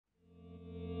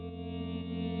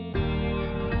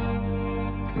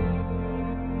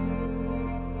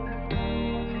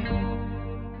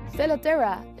Stella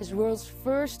Terra is the world's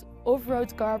first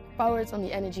off-road car powered on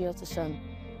the energy of the sun,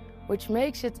 which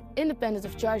makes it independent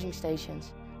of charging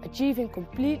stations, achieving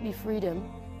completely freedom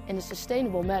in a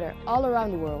sustainable manner all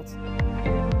around the world.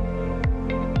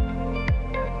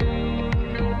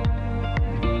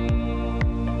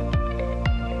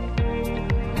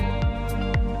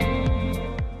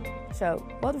 So,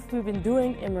 what have we been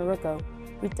doing in Morocco?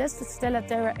 We tested Stella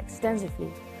Terra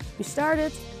extensively. We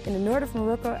started in the north of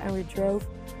Morocco and we drove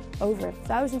over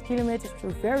 1,000 kilometers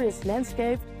through various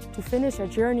landscapes to finish our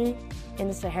journey in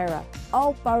the Sahara,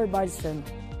 all powered by the sun.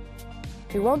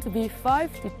 We want to be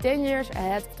 5 to 10 years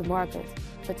ahead of the market.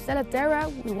 With Stella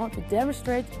Terra, we want to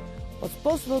demonstrate what's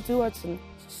possible towards a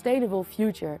sustainable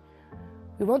future.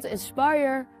 We want to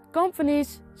inspire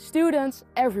companies, students,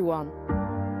 everyone.